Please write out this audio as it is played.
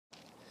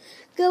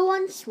There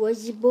once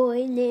was a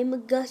boy named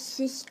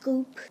Augustus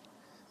Gloop.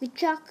 The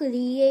chocolate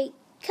he ate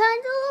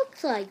kinda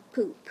looks like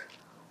poop.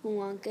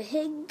 Wonka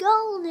hid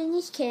gold in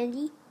his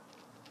candy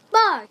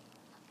bar.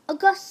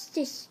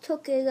 Augustus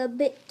took it a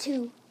bit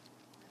too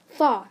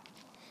far.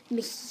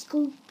 Mrs.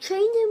 Gloop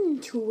trained him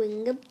to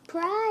win the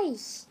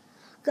prize.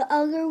 The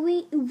other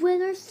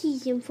winners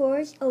teased him for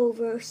his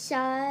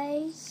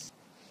oversize.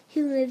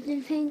 He lived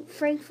in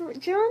Frankfurt,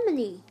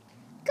 Germany.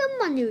 Come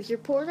on, news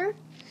reporter,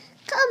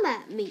 come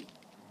at me.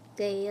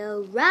 They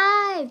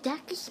arrived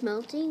at the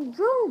smelting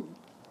room.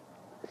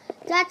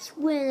 That's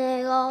when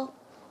it all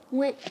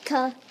went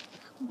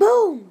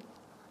ka-boom!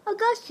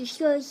 Augustus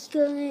just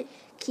couldn't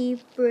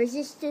keep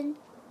resisting.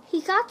 He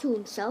thought to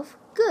himself,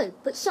 good,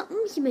 but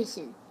something's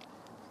missing.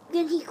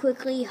 Then he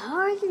quickly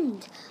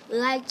hardened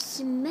like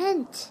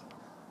cement.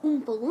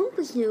 Oompa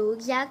Loompas knew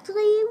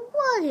exactly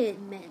what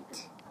it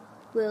meant.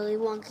 Willy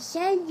Wonka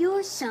said,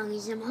 your son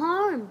isn't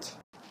harmed.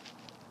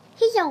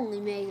 He's only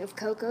made of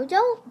cocoa,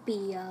 don't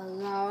be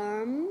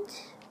alarmed.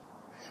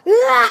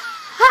 Ha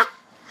ha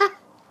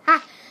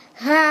ha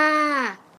ha!